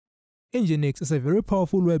NGINX is a very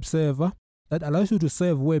powerful web server that allows you to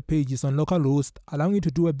serve web pages on localhost, allowing you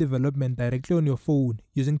to do web development directly on your phone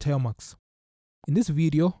using termux. In this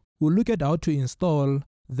video, we'll look at how to install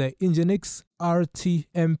the NGINX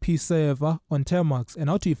RTMP server on termux and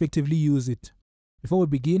how to effectively use it. Before we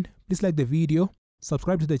begin, please like the video,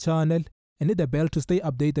 subscribe to the channel, and hit the bell to stay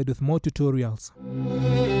updated with more tutorials.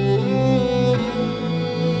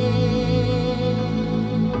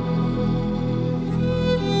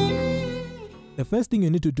 The first thing you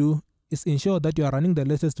need to do is ensure that you are running the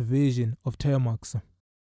latest version of termux.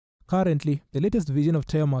 Currently, the latest version of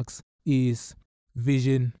termux is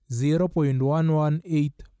version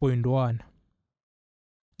 0.118.1.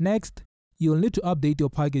 Next, you'll need to update your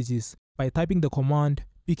packages by typing the command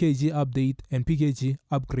pkg update and pkg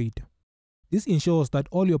upgrade. This ensures that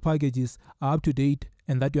all your packages are up to date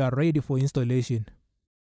and that you are ready for installation.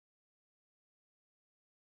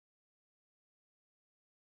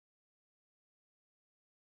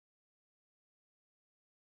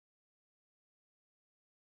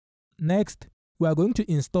 Next, we are going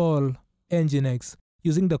to install NGINX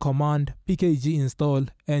using the command pkg install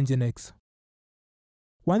NGINX.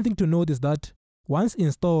 One thing to note is that once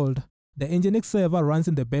installed, the NGINX server runs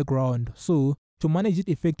in the background, so to manage it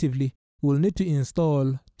effectively, we'll need to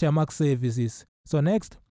install termux services. So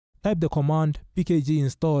next, type the command pkg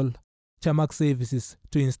install termux services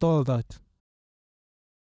to install that.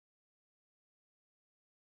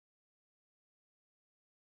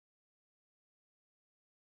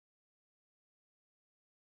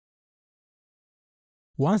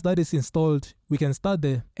 Once that is installed, we can start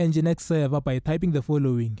the NGINX server by typing the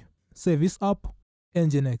following: service up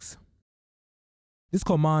NGINX. This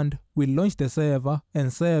command will launch the server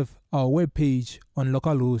and serve our web page on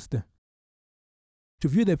localhost. To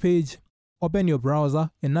view the page, open your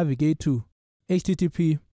browser and navigate to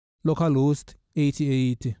http localhost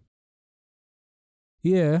 8080.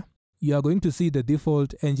 Here, you are going to see the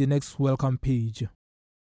default NGINX welcome page.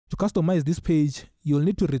 To customize this page, you'll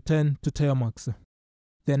need to return to termux.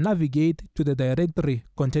 Then navigate to the directory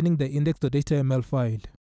containing the index.html file.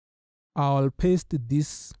 I'll paste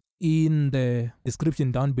this in the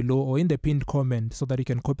description down below or in the pinned comment so that you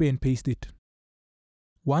can copy and paste it.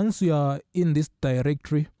 Once you are in this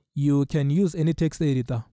directory, you can use any text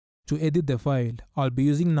editor to edit the file. I'll be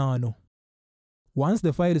using Nano. Once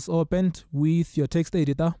the file is opened with your text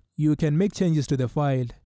editor, you can make changes to the file.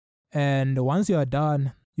 And once you are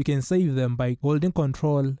done, you can save them by holding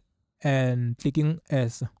Ctrl and clicking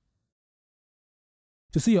S.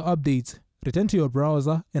 To see your updates, return to your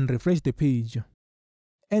browser and refresh the page.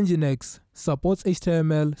 NGINX supports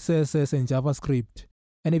HTML, CSS and JavaScript,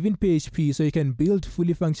 and even PHP, so you can build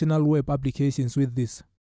fully functional web applications with this.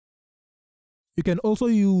 You can also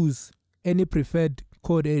use any preferred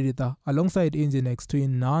code editor alongside NGINX to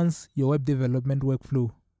enhance your web development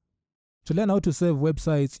workflow. To learn how to serve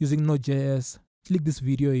websites using Node.js, click this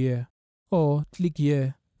video here, or click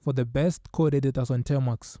here for the best code editors on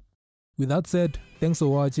termux. With that said, thanks for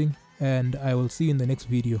watching, and I will see you in the next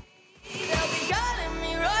video.